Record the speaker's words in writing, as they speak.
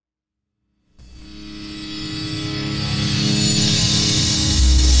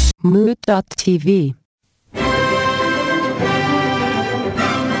Mood.tv.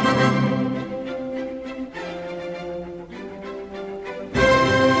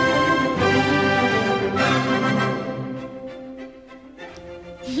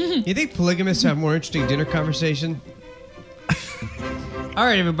 You think polygamists have more interesting dinner conversation? All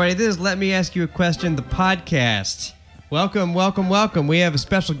right, everybody, this is Let Me Ask You a Question, the podcast. Welcome, welcome, welcome. We have a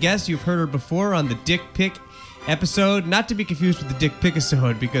special guest. You've heard her before on the Dick Pic episode. Not to be confused with the Dick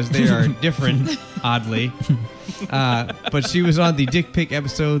Pic-isode because they are different, oddly. But she was on the Dick Pic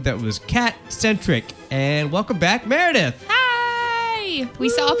episode that was cat-centric. And welcome back, Meredith. Hi! We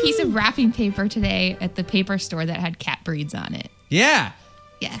saw a piece of wrapping paper today at the paper store that had cat breeds on it. Yeah.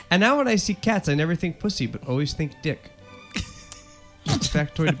 Yeah. And now when I see cats, I never think pussy, but always think dick.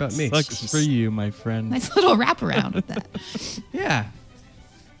 Factoid about me. Sucks for you, my friend. Nice little wraparound with that. Yeah.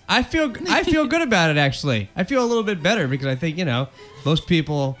 I feel good about it, actually. I feel a little bit better because I think,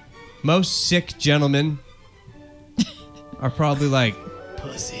 most sick gentlemen are probably like,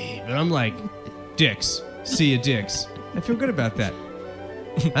 pussy. But I'm like, dicks. See ya, dicks. I feel good about that.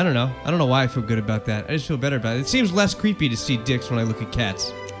 I don't know. I don't know why I feel good about that. I just feel better about it. It seems less creepy to see dicks when I look at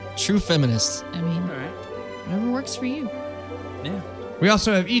cats. True feminist. I mean, whatever works for you. Yeah. We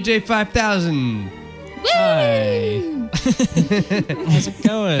also have EJ5000. Hi. How's it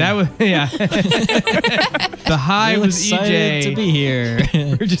going? That was, yeah. The high Real was excited EJ. to be here.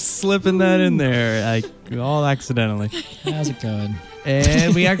 We're just slipping that in there, all accidentally. How's it going?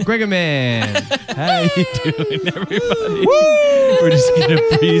 And we got Gregaman. How you doing, everybody? We're just gonna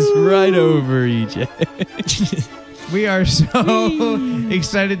breeze right over EJ. We are so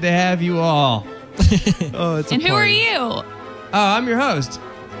excited to have you all. Oh, it's And a who are party. you? Oh, I'm your host.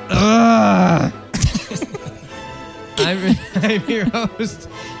 I'm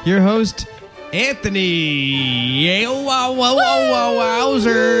your host, Anthony. Yeah, wowzers.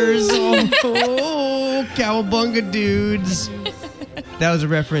 Oh, cowabunga dudes. That was a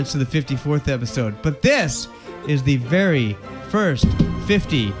reference to the 54th episode. But this is the very first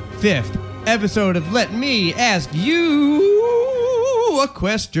 55th episode of Let Me Ask You a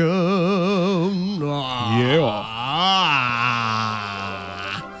Question.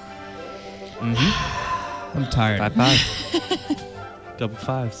 I'm tired. 5-5. Double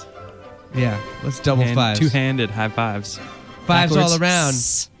fives. Yeah, let's double fives. Two-handed high fives. Fives Backwards. all around.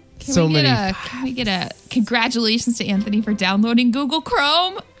 Can we get a congratulations to Anthony for downloading Google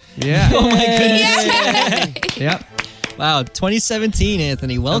Chrome? Yeah. Oh my goodness. Yep. Wow, 2017,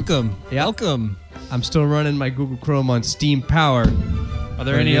 Anthony. Welcome. yeah. Welcome. I'm still running my Google Chrome on Steam Power. Are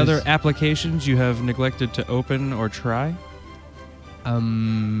there But any it other is- applications you have neglected to open or try?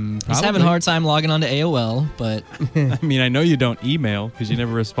 He's having a hard time logging on to AOL, but I mean, I know you don't email because you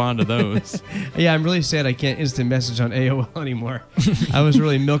never respond to those. Yeah, I'm really sad I can't instant message on AOL anymore. I was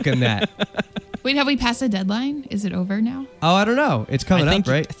really milking that. Wait, have we passed a deadline? Is it over now? Oh, I don't know. It's coming I think,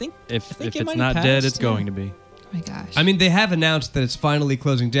 up, right? I think If it it's might not have dead, passed, it's going to be. Oh my gosh. I mean, they have announced that it's finally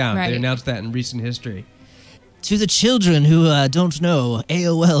closing down. Right. They announced that in recent history. To the children who don't know,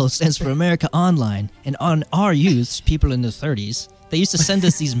 AOL stands for America Online, and on our youths, people in the 30s, they used to send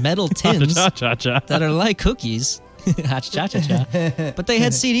us these metal tins Cha-cha-cha. that are like cookies. Cha-cha-cha. But they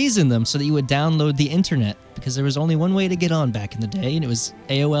had CDs in them so that you would download the internet because there was only one way to get on back in the day, and it was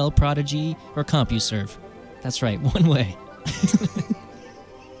AOL, Prodigy, or CompuServe. That's right, one way.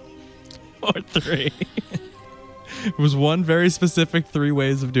 Or three. It was one very specific 3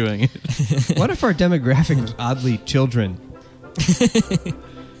 ways of doing it. What if our demographic was oddly children?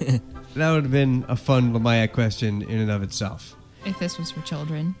 That would have been a fun Lamaya question in and of itself. If this was for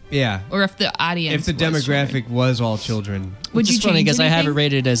children. Yeah. Or if the audience If the was demographic children. was all children. Would you It's funny change because I have it anything?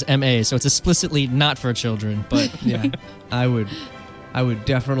 rated as MA, so it's explicitly not for children, but Yeah. I would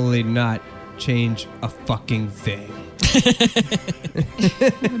definitely not change a fucking thing.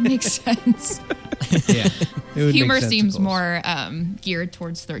 It would make sense. Yeah. It would Humor make seems sensicles. more geared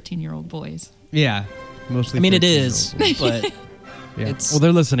towards 13-year-old boys. Yeah. Mostly. I mean, it 13-year-old. is, but Yeah. it's Well,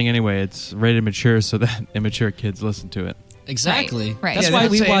 they're listening anyway. It's rated mature so that immature kids listen to it. exactly. Right. That's Yeah, they why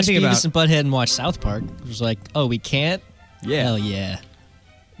don't we say watched anything Beavis and Butthead and watched South Park. It was like, oh, we can't? Yeah. Hell yeah.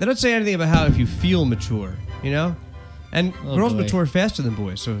 They don't say anything about how if you feel mature, you know? And Oh, girls boy. mature faster than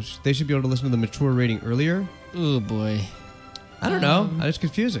boys, so they should be able to listen to the mature rating earlier. Oh, boy. I don't know. It's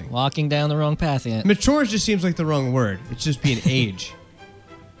confusing. Walking down the wrong path yet. Mature just seems like the wrong word. It's just being age.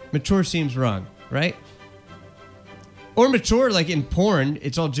 Mature seems wrong, right? Or mature, like in porn,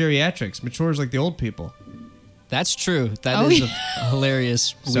 it's all geriatrics. Mature is like the old people. That's true. That Oh, is yeah. a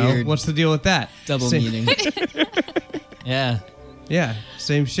hilarious, So weird what's the deal with that? double Same- meaning. Yeah. Yeah,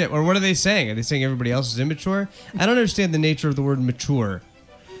 same shit. Or what are they saying? Are they saying everybody else is immature? I don't understand the nature of the word mature.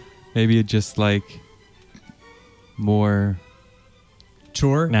 Maybe it just like more.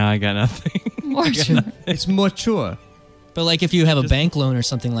 Chore? Now I got nothing. More sure. It's mature. But like if you have a bank loan or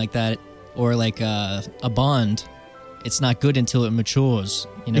something like that, or like a bond, it's not good until it matures.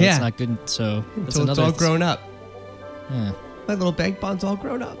 You know, Yeah. it's not good. So that's Until it's another. all grown up. Yeah. My little bank bond's all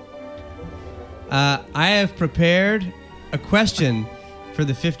grown up. I have prepared a question for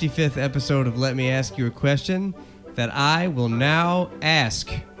the 55th episode of Let Me Ask You a Question that I will now ask.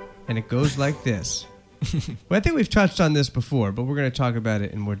 And it goes like this. Well, I think we've touched on this before, but we're going to talk about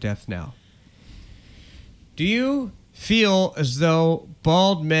it in more depth now. Do you feel as though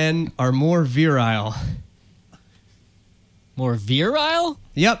bald men are more virile? More virile?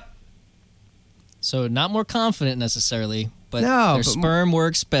 Yep. So not more confident necessarily, but No, their but sperm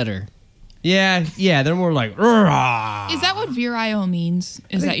works better. Yeah, they're more like, "Rah." Is that what virile means?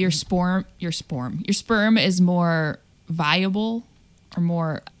 Is that your sperm is more viable or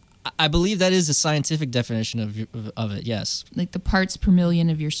more I believe that is a scientific definition of it. Yes, like the parts per million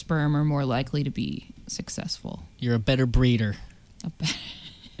of your sperm are more likely to be successful? you're a better breeder.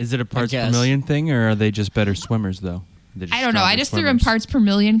 Is it a parts per guess. million thing, or are they just better swimmers though? They're I don't know. I stronger just threw in swimmers? parts per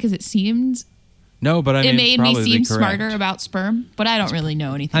million because it seemed No, but I mean, it made me probably seem correct. smarter about sperm, but I don't really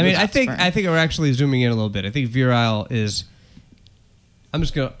know anything. I mean, about I sperm. think we're actually zooming in a little bit. I think virile is.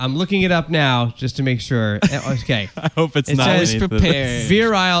 I'm looking it up now just to make sure. Okay. I hope it's It not. says beneath prepared.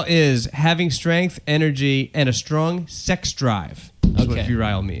 Virile is having strength, energy, and a strong sex drive. Is what Okay.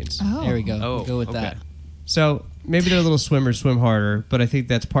 virile means. Oh. There we go. Oh, We'll go with okay. that. So maybe they're little swimmers, swim harder, but I think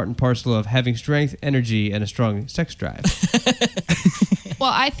that's part and parcel of having strength, energy, and a strong sex drive.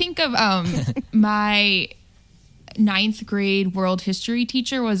 Well, I think of my 9th grade world history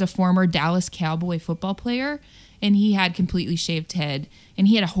teacher was a former Dallas Cowboy football player, and he had completely shaved head, and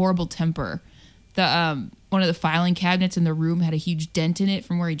he had a horrible temper. The one of the filing cabinets in the room had a huge dent in it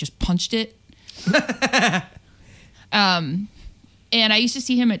from where he just punched it. And I used to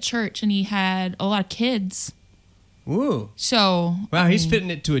see him at church, and he had a lot of kids. Woo! So Wow, he's fitting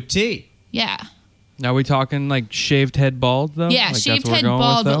it to a T. yeah, Now, are we talking like shaved head bald though? yeah, Like, that's shaved what we're head, going with,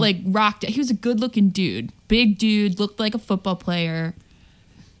 bald, but though? like rocked. He was a good-looking dude, big dude, looked like a football player.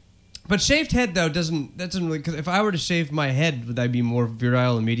 But shaved head though doesn't really. Because if I were to shave my head, would I be more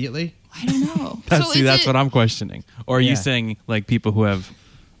virile immediately? I don't know. See, is that's it- what I'm questioning. Or are Yeah. you saying like people who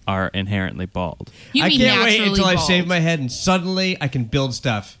are inherently bald? You I mean can't wait naturally until I bald. shave my head and suddenly I can build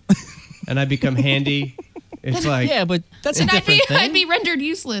stuff, and I become handy. It's like Yeah, but that's a And different thing. I'd be rendered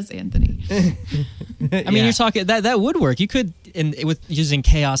useless, Anthony. I mean, you're talking that would work. You could, with using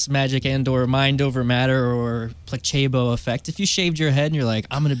chaos magic and/or mind over matter or placebo effect. If you shaved your head and you're like,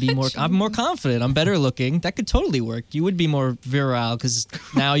 I'm more confident, I'm better looking. That could totally work. You would be more virile because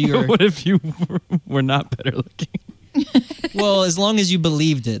now you're. What if you were not better looking? Well, as long as you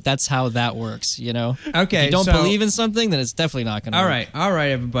believed it, that's how that works. You know. Okay, If you don't so- believe in something, then it's definitely not going to. All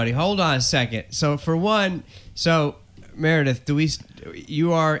right, everybody, hold on a second. So for one, Meredith,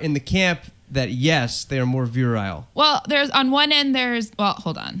 you are in the camp that yes, they are more virile. Well,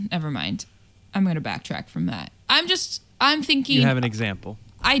 hold on, never mind. I'm going to backtrack from that. I'm thinking. You have an example.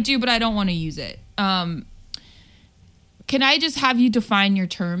 I do, but I don't want to use it. Can I just have you define your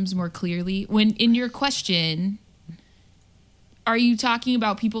terms more clearly? When in your question, are you talking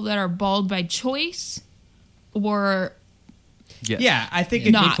about people that are bald by choice or Yes. Yeah, I think Yeah,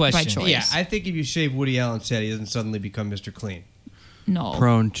 if good not by question. choice? yeah, I think if you shave Woody Allen's head, he doesn't suddenly become Mr. Clean. No.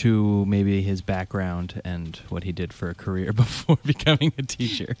 Prone to maybe his background and what he did for a career before becoming a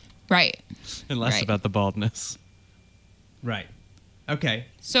teacher, Right. and less Right. about the baldness. Right. Okay.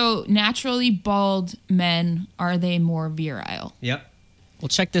 So naturally bald men, are they more virile? Yep. Well,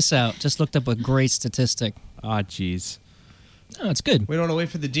 check this out. Just looked up a great statistic. Ah, jeez. Oh, it's good. We don't want to wait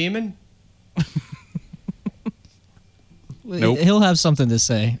for the demon. Nope. He'll have something to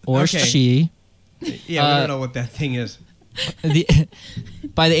say, or Okay. she. Yeah, we don't know what that thing is.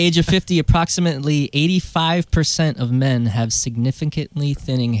 By the age of 50, approximately 85% of men have significantly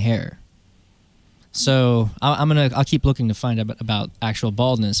thinning hair. So I'll keep looking to find out about actual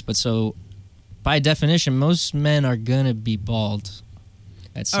baldness. But so, by definition, most men are gonna be bald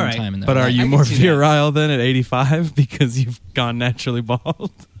at some All right. time in their But are life. you can more see that. virile than at 85 because you've gone naturally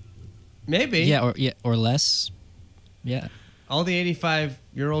bald? Maybe. Yeah, or less. Yeah. All the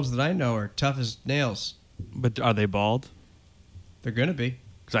 85-year-olds that I know are tough as nails. But are they bald? They're gonna be,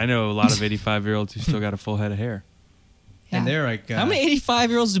 Because I know a lot of 85-year-olds who still got a full head of hair. and Yeah. they're like, How many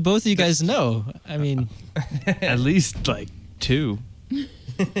 85-year-olds do both of you guys know? I mean, At least like 2.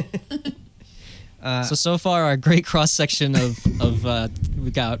 so far our great cross section of we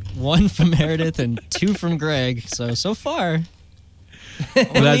got 1 from Meredith and 2 from Greg. So far,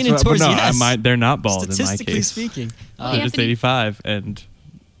 We're leaning towards no, yes. they're not bald in my Statistically case. speaking. Well, They're just Anthony- 85 and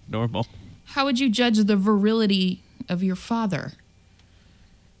normal. How would you judge the virility of your father?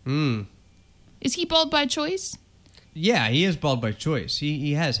 Is he bald by choice? Yeah, he is bald by choice.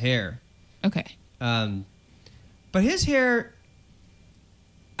 He has hair. Okay. But his hair,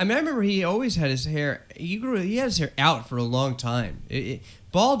 I mean, I remember he always had his hair, he had his hair out for a long time.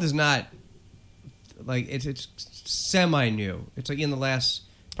 Bald is not, like, it's semi-new. It's like in the last,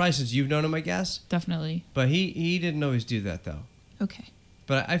 probably since you've known him, I guess. Definitely. But he didn't always do that, though. Okay.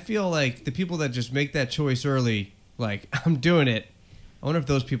 But I feel like the people that just make that choice early, like, I'm doing it, I wonder if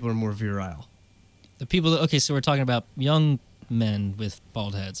those people are more virile. The people that, okay, so we're talking about young men with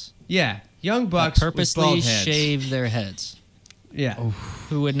bald heads. Yeah, young That bucks with purposely bald heads. shave their heads. Yeah.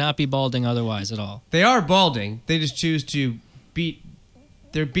 Who would not be balding otherwise at all. They are balding. They just choose to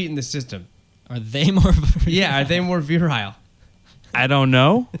they're beating the system. Are they more... Yeah, are they more virile? I don't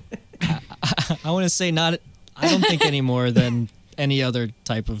know. I want to say not... I don't think any more than any other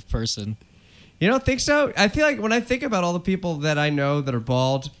type of person. You don't think so? I feel like when I think about all the people that I know that are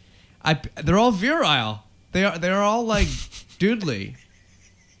bald, they're all virile. They're all like doodly.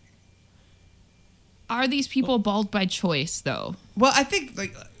 Are these people bald by choice, though? Well, I think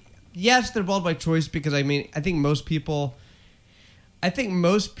like yes, they're bald by choice because I mean I think most people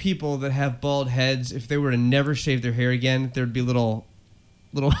that have bald heads, if they were to never shave their hair again, there'd be little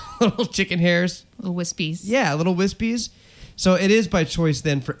chicken hairs. Little wispies. Yeah, little wispies. So it is by choice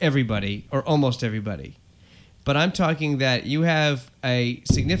then for everybody, or almost everybody. But I'm talking that you have a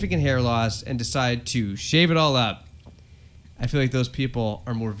significant hair loss and decide to shave it all up. I feel like those people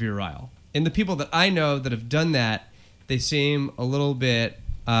are more virile. And the people that I know that have done that, they seem a little bit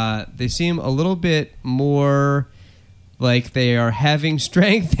more like they are having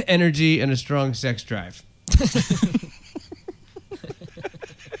strength, energy, and a strong sex drive.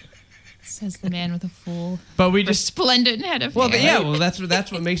 Says the man with a full, But we just resplendent head of Well, hair. yeah, well,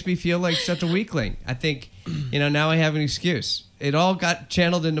 that's what makes me feel like such a weakling. I think, now I have an excuse. It all got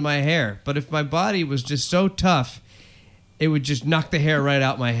channeled into my hair. But if my body was just so tough, it would just knock the hair right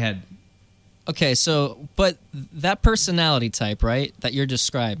out my head. Okay, so, but that personality type, right, that you're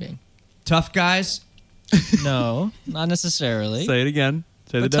describing. Tough guys. No, not necessarily. Say it again.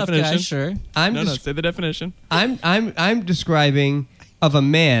 Say the but tough definition. guys, sure. Say the definition. I'm describing of a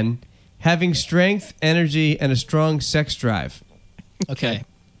man having strength, energy, and a strong sex drive. Okay.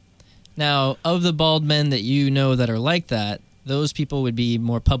 Now, of the bald men that you know that are like that, those people would be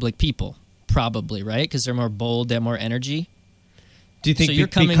more public people, probably, right? Because they're more bold, they have more energy. Do you think So you're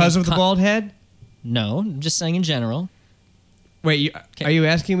coming because in of the bald head? No, I'm just saying in general. Wait, are you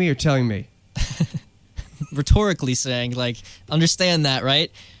asking me or telling me? Rhetorically saying, like, understand that,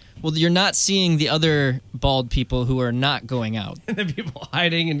 right? Well, you're not seeing the other bald people who are not going out. The people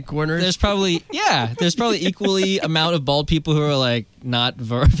hiding in corners. There's probably equally amount of bald people who are like not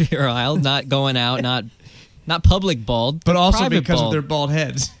virile, not going out, not public bald, but also private because bald. of their bald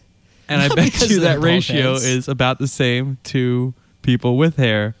heads. And I Not bet because you they're that bald ratio heads. is about the same to people with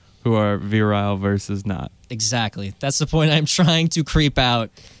hair who are virile versus not. Exactly. That's the point I'm trying to creep out.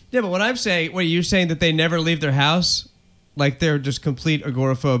 Yeah, but what I'm saying, you're saying that they never leave their house? Like they're just complete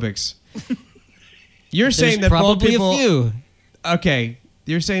agoraphobics. You're saying There's that bald probably people... a few. Okay,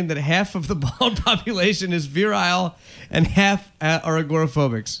 you're saying that half of the bald population is virile and half are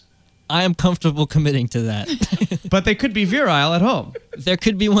agoraphobics. I am comfortable committing to that. But they could be virile at home. There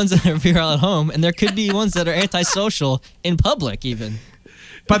could be ones that are virile at home, and there could be ones that are antisocial in public, even.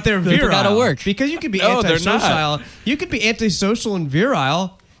 But they're virile. gotta work. Because you could be No, they're not. antisocial. You could be antisocial and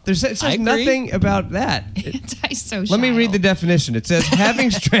virile. It says I agree. nothing about that. Antisocial. Let me read the definition. It says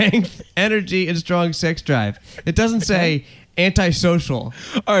having strength, energy, and strong sex drive. It doesn't say antisocial.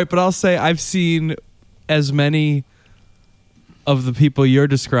 All right, but I'll say I've seen as many of the people you're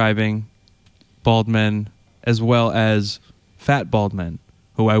describing, bald men, as well as fat bald men,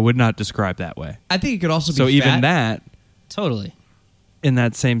 who I would not describe that way. I think it could also be So fat. even that, Totally. in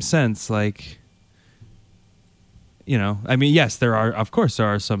that same sense, like, I mean, yes, there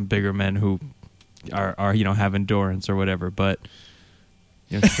are some bigger men who are have endurance or whatever, but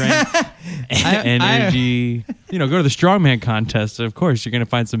strength, energy, go to the strongman contest. Of course, you're going to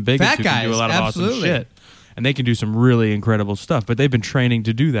find some bigots Fat who can do guys, a lot of absolutely. awesome shit, and they can do some really incredible stuff. But they've been training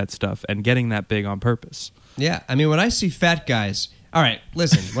to do that stuff and getting that big on purpose. Yeah, I mean, when I see fat guys... All right,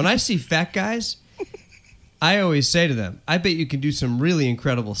 listen. When I see fat guys, I always say to them, I bet you can do some really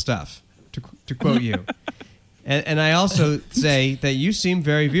incredible stuff, to quote you. And I also say that you seem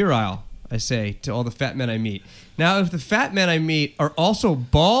very virile, I say to all the fat men I meet. Now, if the fat men I meet are also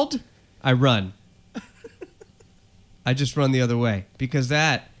bald, I run. I just run the other way because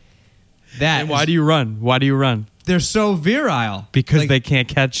that. And why do you run? Why do you run? They're so virile Because they can't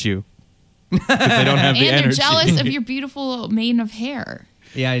catch you. Because they don't have the And they're energy. jealous of your beautiful mane of hair.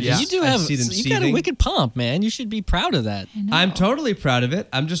 Yeah, You got a wicked pomp, man. You should be proud of that. I know. I'm totally proud of it.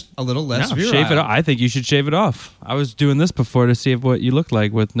 I'm just a little less No, virile. shave it off. I think you should shave it off. I was doing this before to see what you look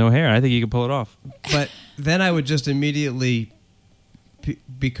like with no hair. I think you can pull it off. But then I would just immediately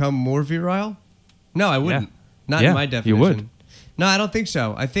become more virile? No, I wouldn't. Yeah. Not Yeah, in my definition. you would. No, I don't think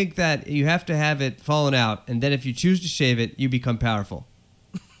so. I think that you have to have it fallen out, and then if you choose to shave it, you become powerful.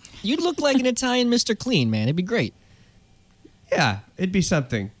 You'd look like an Italian Mr. Clean, man. It'd be great. Yeah, it'd be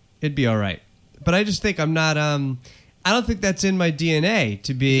something. It'd be all right. But I just think I'm not. I don't think that's in my DNA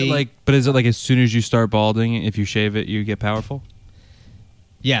to be Is it like as soon as you start balding, if you shave it, you get powerful?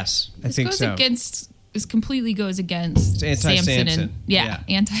 Yes, I think so. This completely goes against It's Samson anti-Samson. and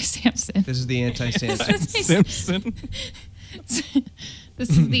anti-Samson. This is the anti-Samson. Simpson. This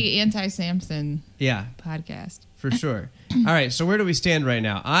is the anti-Samson Yeah, podcast. for sure. All right, so where do we stand right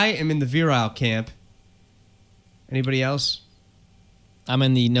now? I am in the virile camp. Anybody else? I'm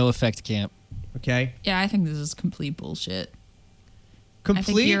in the no effect camp. Okay. Yeah, I think this is complete bullshit.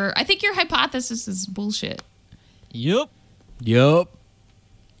 Complete. I think your hypothesis is bullshit. Yup.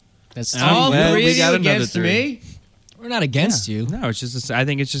 That's I'm All glad three we of got you another against three. me? We're not against you. No, it's just. I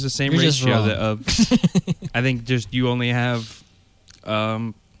think it's just the same You're just ratio wrong. of. I think just you only have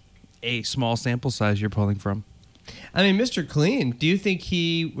a small sample size you're pulling from. I mean, Mr. Clean, do you think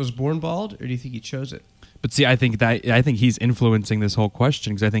he was born bald, or do you think he chose it? But see, I think he's influencing this whole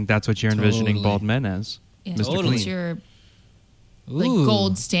question because I think that's what you're envisioning Totally. bald men as. Yeah, Mr. Totally. It's your Ooh.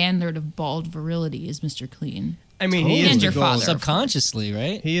 gold standard of bald virility is Mr. Clean. I mean, Totally. he is And the your gold. father. Subconsciously,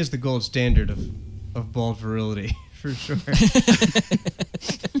 right? He is the gold standard of bald virility, for sure.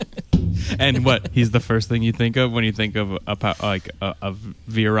 And what? He's the first thing you think of when you think of a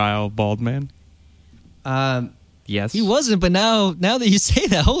virile bald man? Yes. He wasn't, but now that you say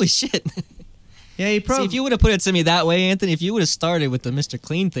that, holy shit. Yeah, he See, probably. if you would have put it to me that way, Anthony, if you would have started with the Mr.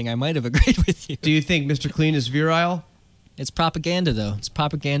 Clean thing, I might have agreed with you. Do you think Mr. Clean is virile? It's propaganda, though. It's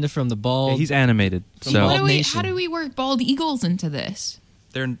propaganda from the bald. Yeah, he's animated, From so bald How nation. do we work bald eagles into this?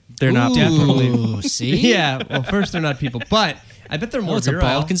 they're not Ooh, Definitely. See? Yeah. Well, first they're not people, but I bet they're Oh, more it's a virile.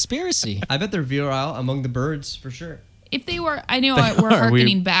 bald conspiracy. I bet they're virile among the birds, for sure. If they were, I know They we're are.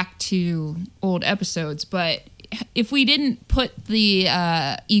 harkening back to old episodes, but if we didn't put the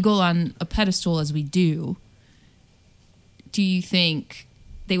eagle on a pedestal as we do you think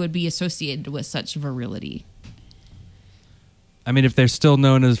they would be associated with such virility? I mean, if they're still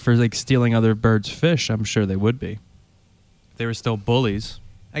known as for like stealing other birds' fish, I'm sure they would be. If they were still bullies.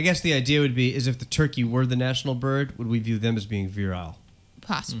 I guess the idea would be is if the turkey were the national bird, would we view them as being virile?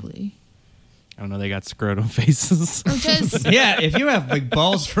 Possibly. I don't know. They got scrotum faces. Or does Yeah, if you have like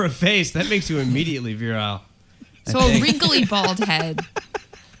balls for a face, that makes you immediately virile. so a wrinkly bald head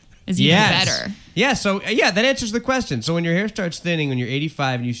is even better. Yeah, so that answers the question. So when your hair starts thinning when you're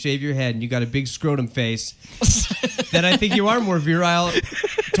 85 and you shave your head and you got a big scrotum face, then I think you are more virile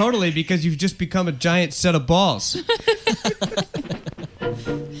totally because you've just become a giant set of balls.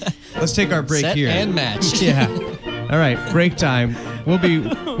 Let's take our break Set here. and match. Yeah. All right, break time.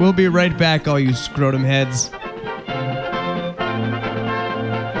 We'll be right back, all you scrotum heads.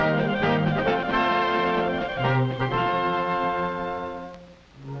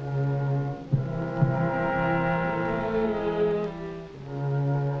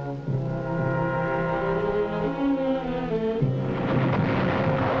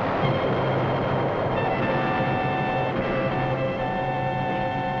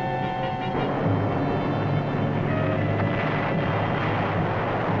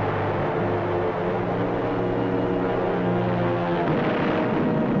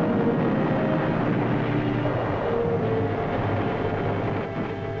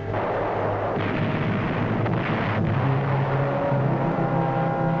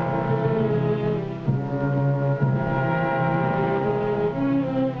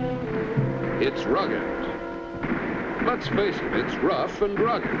 It's rugged. Let's face it, it's rough and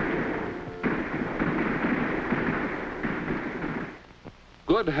rugged.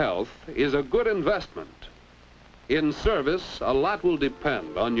 Good health is a good investment. In service, a lot will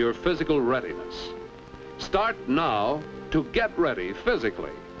depend on your physical readiness. Start now to get ready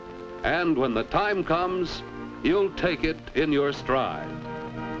physically. And when the time comes, you'll take it in your stride.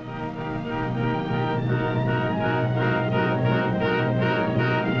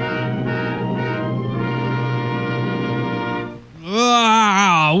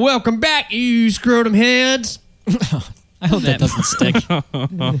 Welcome back, you scrotum heads. I hope that doesn't stick.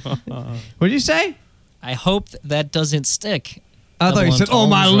 What'd you say? I hope that doesn't stick. I thought you said, "Oh,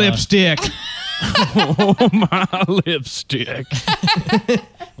 my lipstick." Oh, my lipstick.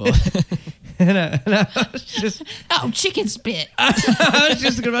 and I was just, Oh, chicken spit. I was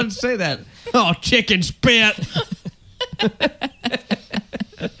just about to say that. Oh, chicken spit.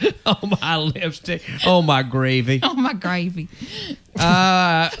 Oh, my lipstick. Oh, my gravy. Oh, my gravy.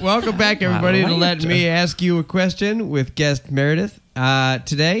 Welcome back, everybody, to Let Me Ask You a Question with guest Meredith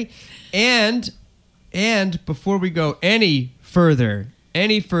today. And before we go any further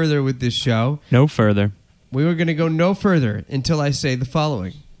with this show, No further. we were going to go no further until I say the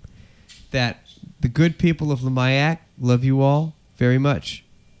following. That the good people of Lamayak love you all very much.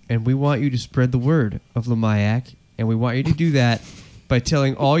 And we want you to spread the word of Lamayak. And we want you to do that by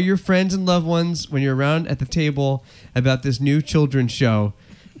telling all your friends and loved ones when you're around at the table about this new children's show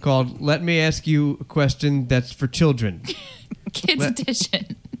called Let Me Ask You a Question That's for Children. Kids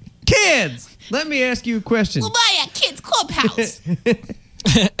edition. Kids! Let me ask you a question. Lumaya Kids Clubhouse.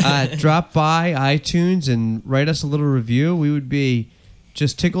 Drop by iTunes and write us a little review. We would be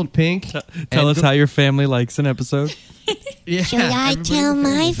just tickled pink. Tell us how your family likes an episode. Yeah, Should I everybody tell would-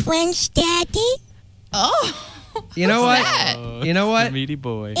 my French daddy? Oh. You know what? that? You know what? The meaty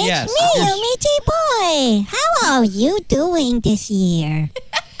boy. It's Yes. me, Meaty Boy. How are you doing this year?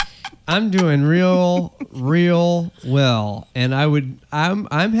 I'm doing real well, and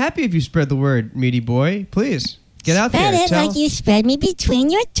I'm happy if you spread the word, meaty boy. Please get out Spread there. it like you spread me between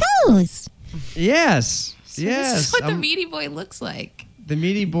your toes. Yes, This yes. is what the I'm- meaty boy looks like. the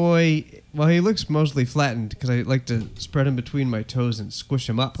meaty boy. Well, he looks mostly flattened because I like to spread him between my toes and squish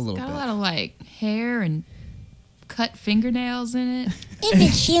him up a little Got a bit. lot of like hair and cut fingernails in it. If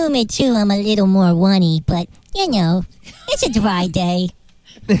it's humid too, I'm a little more wonny, but you know, it's a dry day.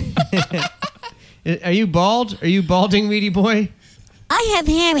 Are you bald? Are you balding, meaty boy? I have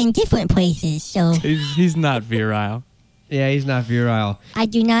hair in different places, so He's not virile. Yeah, he's not virile. I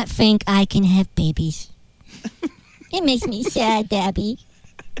do not think I can have babies. It makes me sad, Debbie.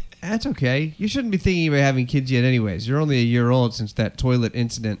 That's okay. You shouldn't be thinking about having kids yet anyways. You're only a year old since that toilet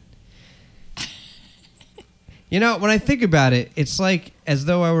incident. You know, when I think about it, it's like as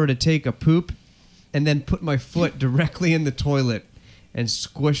though I were to take a poop and then put my foot directly in the toilet and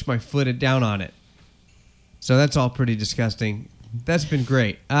squish my foot down on it. So that's all pretty disgusting. That's been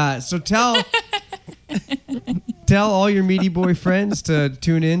great. So tell all your meaty boy friends to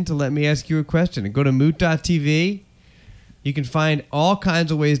tune in to Let Me Ask You a Question and go to moot.tv. You can find all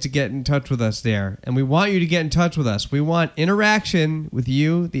kinds of ways to get in touch with us there. And we want you to get in touch with us. We want interaction with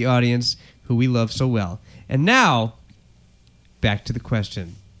you, the audience, who we love so well. And now, back to the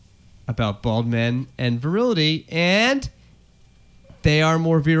question about bald men and virility. And they are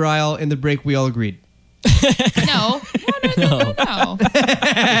more virile in the break, we all agreed. No.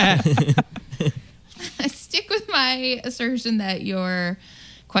 I stick with my assertion that your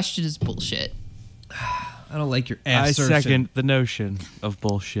question is bullshit. I don't like your I assertion. second the notion of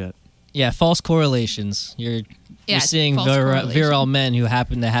bullshit. Yeah, false correlations. You're seeing false correlation. virile men who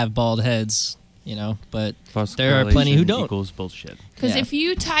happen to have bald heads, you know, but False there are plenty who correlation don't. Equals bullshit. Because Yeah. if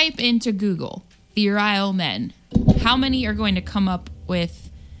you type into Google virile men, how many are going to come up with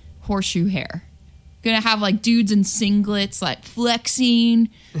horseshoe hair? Gonna have like dudes in singlets like flexing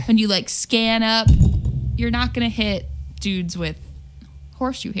when you like scan up. You're not gonna hit dudes with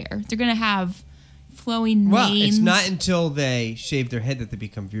horseshoe hair. They're gonna have flowing Well, manes. it's not until they shave their head that they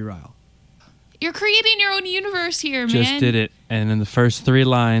become virile. You're creating your own universe here, man. Just did it. And in the first 3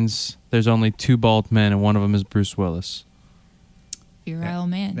 lines, there's only 2 bald men, and one of them is Bruce Willis. Virile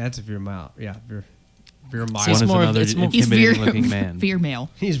man. That's a virile. Yeah, virile. See, it's One is more of- another it's more- He's intimidating-looking man. Veer male.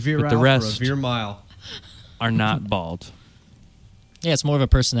 He's virile the rest- for a virile. Are not bald. Yeah, it's more of a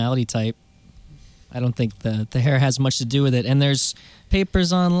personality type. I don't think the hair has much to do with it. And there's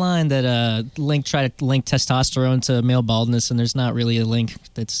papers online that try to link testosterone to male baldness, and there's not really a link.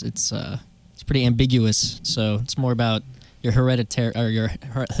 It's pretty ambiguous. So it's more about your hereditary or your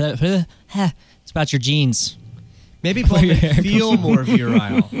it's about your genes. Maybe bald your men hair feel more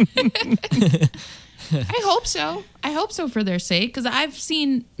virile. I hope so. I hope so for their sake, because I've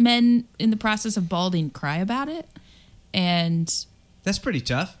seen men in the process of balding cry about it, and That's pretty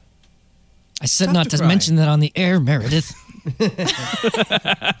tough. I said Tough not to to cry. mention that on the air, Meredith.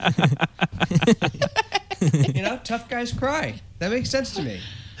 You know, tough guys cry. That makes sense to me.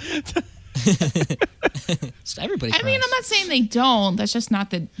 Everybody. I mean, cries. I'm not saying they don't. That's just not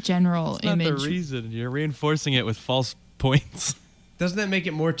the general That's not image. the reason. You're reinforcing it with false points. Doesn't that make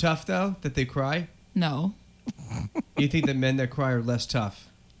it more tough, though, that they cry? No, You think that men that cry are less tough?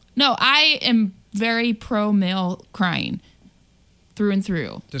 no. I am very pro male crying. through and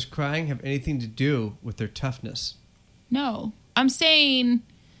through. Does crying have anything to do with their toughness? No. I'm saying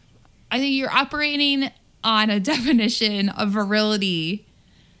I think you're operating on a definition of virility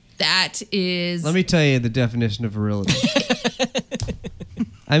that is... Let me tell you the definition of virility.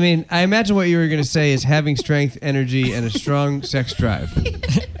 I mean, I imagine what you were going to say is having strength, energy, and a strong sex drive.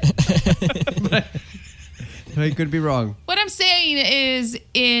 But I could be wrong. What I'm saying is,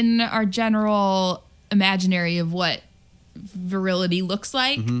 in our general imaginary of what virility looks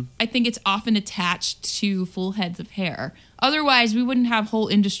like, I think it's often attached to full heads of hair. Otherwise, we wouldn't have whole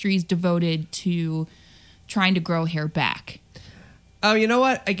industries devoted to trying to grow hair back. Oh, you know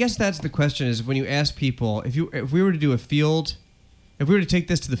what? I guess that's the question is when you ask people, if we were to do a field, if we were to take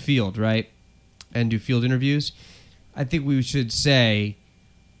this to the field, right, and do field interviews, I think we should say,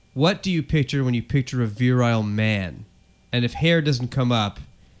 what do you picture when you picture a virile man? And if hair doesn't come up,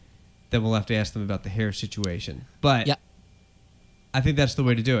 then we'll have to ask them about the hair situation. But Yeah. I think that's the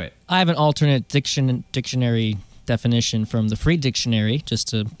way to do it. I have an alternate dictionary definition from the Free Dictionary, just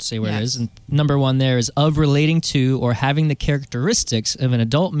to say where it is. And number 1 there is of relating to or having the characteristics of an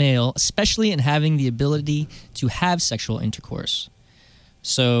adult male, especially in having the ability to have sexual intercourse.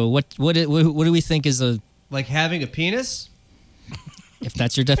 So what do we think is a... Like having a penis? If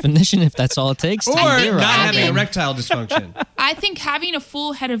that's your definition, if that's all it takes. Or not having erectile dysfunction. I think having a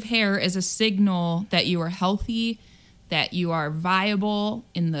full head of hair is a signal that you are healthy, that you are viable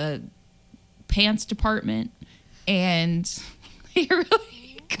in the pants department, and you're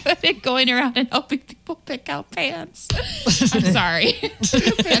really good at going around and helping people pick out pants. I'm sorry.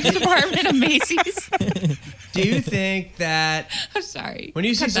 Pants department of Macy's. Do you think that... I'm sorry. When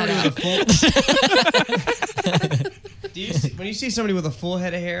you see Cut somebody that with a full... when you see somebody with a full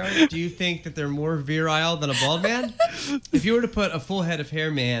head of hair, do you think that they're more virile than a bald man? If you were to put a full head of hair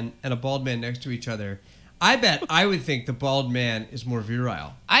man and a bald man next to each other, I bet I would think the bald man is more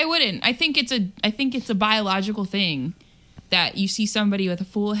virile. I wouldn't. I think it's a biological thing that you see somebody with a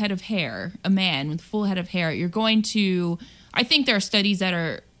full head of hair, a man with a full head of hair, you're going to... I think there are studies that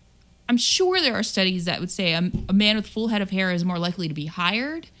are... I'm sure there are studies that would say a man with full head of hair is more likely to be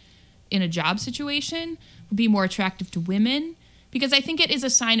hired in a job situation, would be more attractive to women, because I think it is a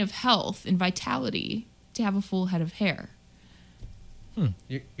sign of health and vitality to have a full head of hair.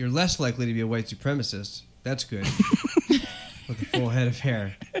 You're less likely to be a white supremacist. That's good. With a full head of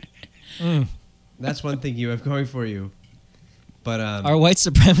hair. That's one thing you have going for you. But are white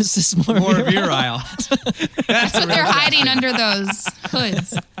supremacists more virile? That's what they're hiding under those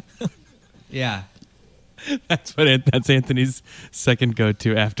hoods. Yeah. That's Anthony's second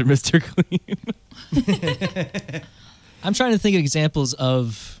go-to after Mr. Clean. I'm trying to think of examples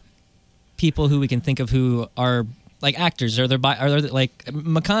of people who we can think of who are like actors. Are there like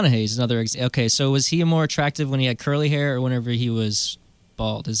McConaughey is another example. Okay, so was he more attractive when he had curly hair or whenever he was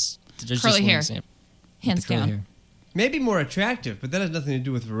bald? Curly hair, hands down. Hair. Maybe more attractive, but that has nothing to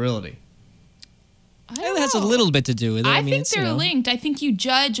do with virility. It has a little bit to do with it. I think they're linked. I think you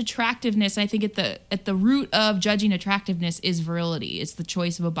judge attractiveness. I think at the root of judging attractiveness is virility. It's the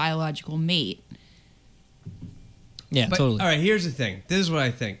choice of a biological mate. Yeah, but, totally. All right, here's the thing. This is what I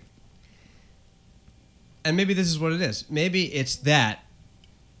think. And maybe this is what it is. Maybe it's that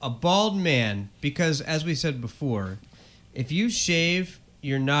a bald man, because as we said before, if you shave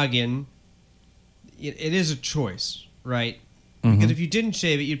your noggin, it is a choice, right? Because if you didn't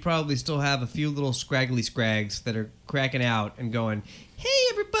shave it, you'd probably still have a few little scraggly scrags that are cracking out and going, "Hey,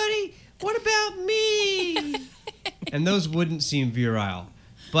 everybody, what about me?" And those wouldn't seem virile.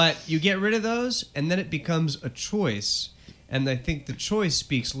 But you get rid of those, and then it becomes a choice. And I think the choice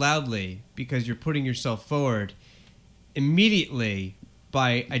speaks loudly because you're putting yourself forward immediately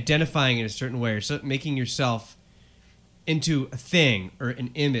by identifying in a certain way or making yourself into a thing or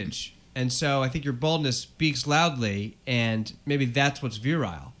an image. And so I think your baldness speaks loudly, and maybe that's what's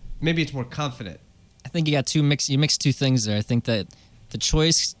virile. Maybe it's more confident. I think you mix two things there. I think that the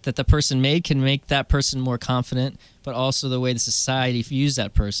choice that the person made can make that person more confident, but also the way the society views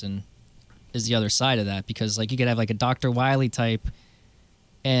that person is the other side of that. Because like you could have like a Dr. Wiley type,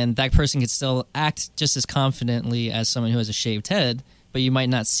 and that person could still act just as confidently as someone who has a shaved head, but you might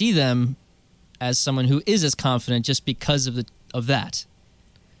not see them as someone who is as confident just because of that.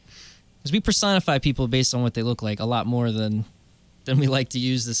 Because we personify people based on what they look like a lot more than we like to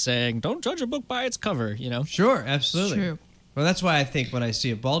use the saying, "Don't judge a book by its cover," you know? Sure, absolutely. True. Well, that's why I think when I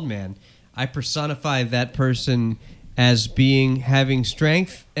see a bald man, I personify that person as having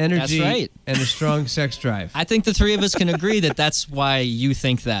strength, energy, That's right. and a strong sex drive. I think the three of us can agree that that's why you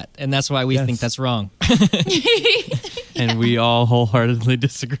think that, and that's why we think that's wrong. And we all wholeheartedly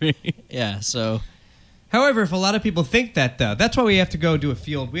disagree. Yeah, so However, if a lot of people think that, though, that's why we have to go do a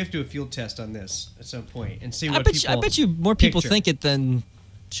field. We have to do a field test on this at some point and see what I bet you more people picture. think it than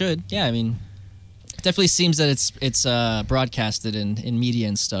should. Yeah, I mean, it definitely seems that it's broadcasted in media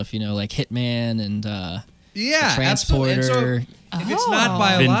and stuff. You know, like Hitman and Yeah, The Transporter. absolutely. And so, if it's not Oh.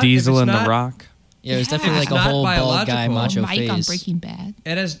 biological, Vin Diesel and The Rock. yeah, there's Yeah. definitely like It's a not whole bald guy biological. macho Mike on phase. Breaking Bad.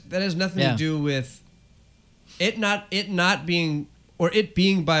 that has nothing Yeah. to do with it not being, or it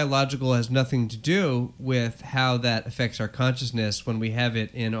being biological has nothing to do with how that affects our consciousness when we have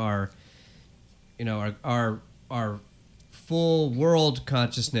it in our, you know, our full world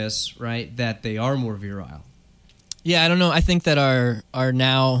consciousness, right? That they are more virile. Yeah, I don't know. I think that our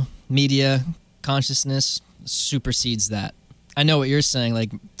now media consciousness supersedes that. I know what you're saying.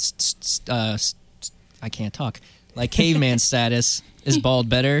 Like, I can't talk. Like caveman status is bald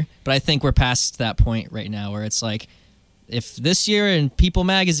better, but I think we're past that point right now where it's like, if this year in People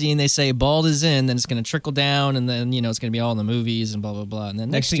magazine they say bald is in, then it's going to trickle down, and then it's going to be all in the movies and blah blah blah. And then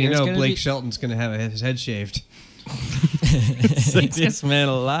Next thing you know, Blake Shelton's going to have his head shaved. Sexiest man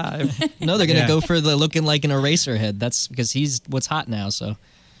alive. No, they're going to Yeah. go for the looking like an eraser head. That's because he's what's hot now. So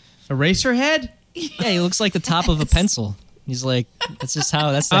Eraser head? yeah, he looks like the top of a pencil. He's like, that's just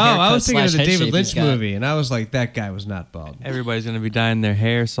how. That's the Oh, haircut I was thinking of the / head David shape Lynch he's got. movie, and I was like, that guy was not bald. Everybody's gonna be dyeing their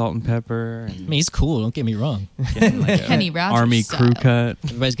hair salt and pepper I and mean, he's cool. Don't get me wrong. getting like a Kenny Rogers army style. crew cut.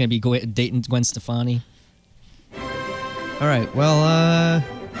 Everybody's gonna be dating Gwen Stefani. All right, well,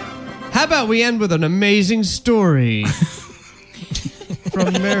 how about we end with an amazing story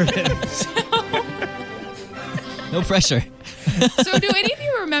from Meredith? No pressure. So, do any of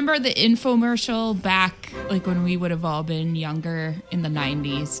you remember the infomercial back, like when we would have all been younger in the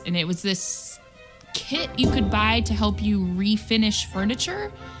 90s? And it was this kit you could buy to help you refinish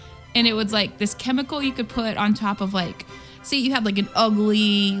furniture. And it was like this chemical you could put on top of, like, say you had like an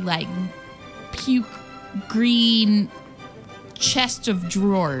ugly, like, puke green chest of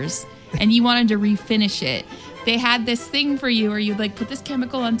drawers and you wanted to refinish it. They had this thing for you where you'd like put this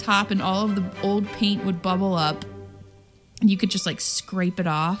chemical on top and all of the old paint would bubble up. And you could just like scrape it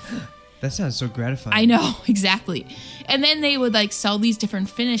off. That sounds so gratifying. I know, exactly. And then they would like sell these different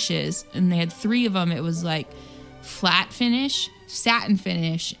finishes, and they had 3 of them. It was like flat finish, satin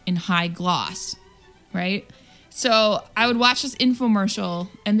finish, and high gloss, right? So I would watch this infomercial,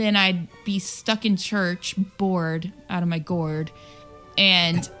 and then I'd be stuck in church, bored out of my gourd,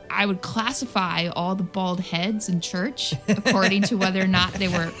 and I would classify all the bald heads in church according to whether or not they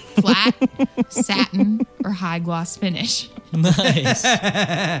were flat, satin, or high gloss finish. Nice.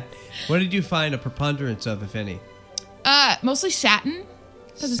 What did you find a preponderance of, if any? Mostly satin,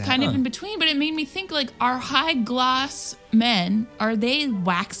 because it's kind of in between. But it made me think, like, are high gloss men, are they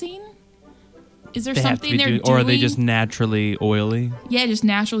waxing? Is there They have to something be they're doing? or are they just naturally oily? Yeah, just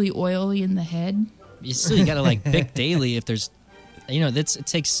naturally oily in the head. You gotta like Bic daily if there's, it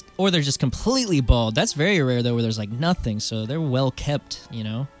takes, or they're just completely bald. That's very rare though, where there's like nothing, so they're well kept.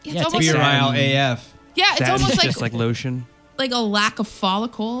 Yeah, it's it almost takes like- Virile time. AF. Yeah, it's That's almost just like lotion. like a lack of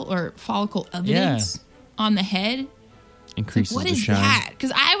follicle or follicle evidence on the head. Increases What the is shine. that?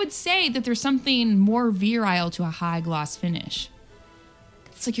 Because I would say that there's something more virile to a high gloss finish.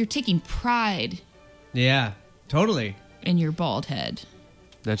 It's like you're taking pride Yeah, totally. in your bald head.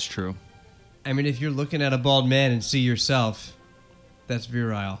 That's true. I mean, if you're looking at a bald man and see yourself, that's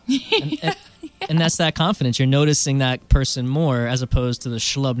virile. And that's that confidence. You're noticing that person more as opposed to the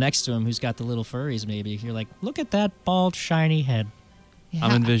schlub next to him who's got the little furries. Maybe you're like, look at that bald, shiny head. Yeah.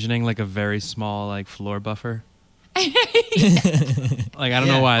 I'm envisioning like a very small like floor buffer. Like I don't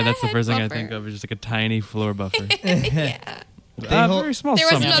know why that's the first thing I Buffer. think of is just like a tiny floor buffer. They hold- Very small. There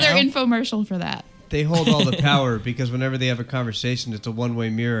was something. another infomercial for that. They hold all the power because whenever they have a conversation, it's a one-way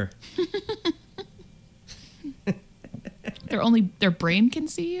mirror. Their brain can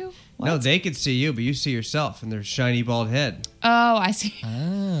see you? What? No, they can see you, but you see yourself and their shiny bald head. Oh, I see.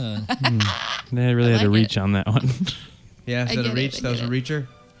 They really had to like reach on that one. Yeah, is I that a get it, reach? I That was a get reacher?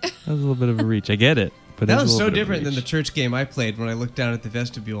 That was a little bit of a reach. I get it, but That it was a so little bit of a different than the reach. church game I played when I looked down at the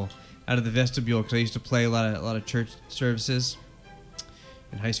vestibule, out of the vestibule, because I used to play a lot of church services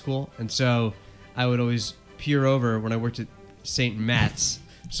in high school, and so I would always peer over when I worked at St. Matt's.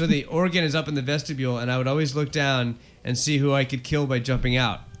 So the organ is up in the vestibule, and I would always look down and see who I could kill by jumping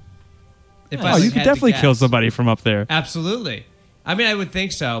out. If I, Oh, like, you could had to definitely kill guess. somebody from up there. Absolutely. I mean, I would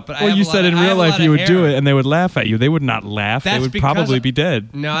think so, but I Well, have you a lot said of- in I have real a life lot you of would do hair. it, and they would laugh at you. They would not laugh. That's They would because probably I- be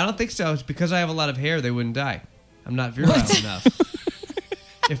dead. No, I don't think so. It's because I have a lot of hair. They wouldn't die. I'm not virile enough.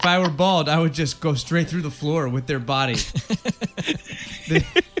 If I were bald, I would just go straight through the floor with their body.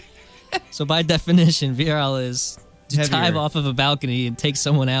 So by definition, virile is To dive off of a balcony and take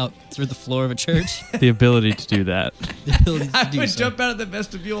someone out through the floor of a church. The ability to do that. The ability to I do would so. jump out of the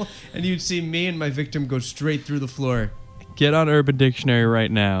vestibule, and you'd see me and my victim go straight through the floor. Get on Urban Dictionary right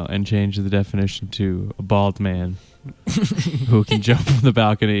now and change the definition to a bald man who can jump from the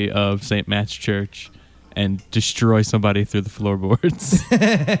balcony of St. Matt's Church and destroy somebody through the floorboards.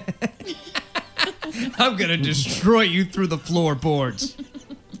 I'm going to destroy you through the floorboards.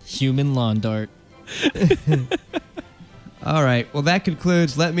 Human lawn dart. All right. Well, that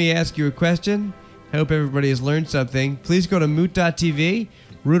concludes Let Me Ask You a Question. I hope everybody has learned something. Please go to moot.tv,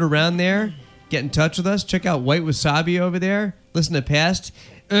 root around there, get in touch with us. Check out White Wasabi over there. Listen to past.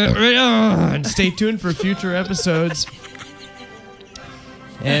 And stay tuned for future episodes.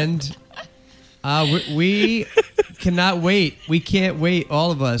 And we cannot wait. We can't wait,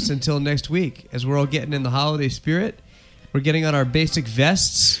 all of us, until next week as we're all getting in the holiday spirit. We're getting on our basic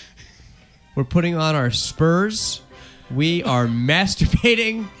vests. We're putting on our spurs. We are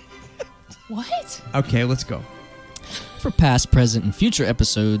masturbating. What? Okay, let's go. For past, present, and future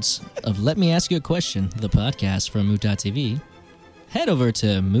episodes of Let Me Ask You a Question, the podcast from Moot.tv, head over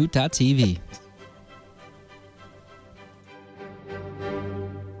to Moot.tv.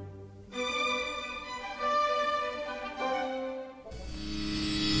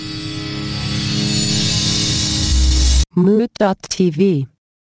 Moot.tv.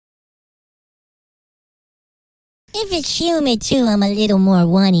 If it's humid too, I'm a little more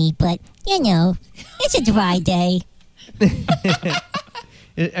wunny, but, it's a dry day.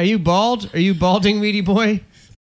 Are you bald? Are you balding, Meaty Boy?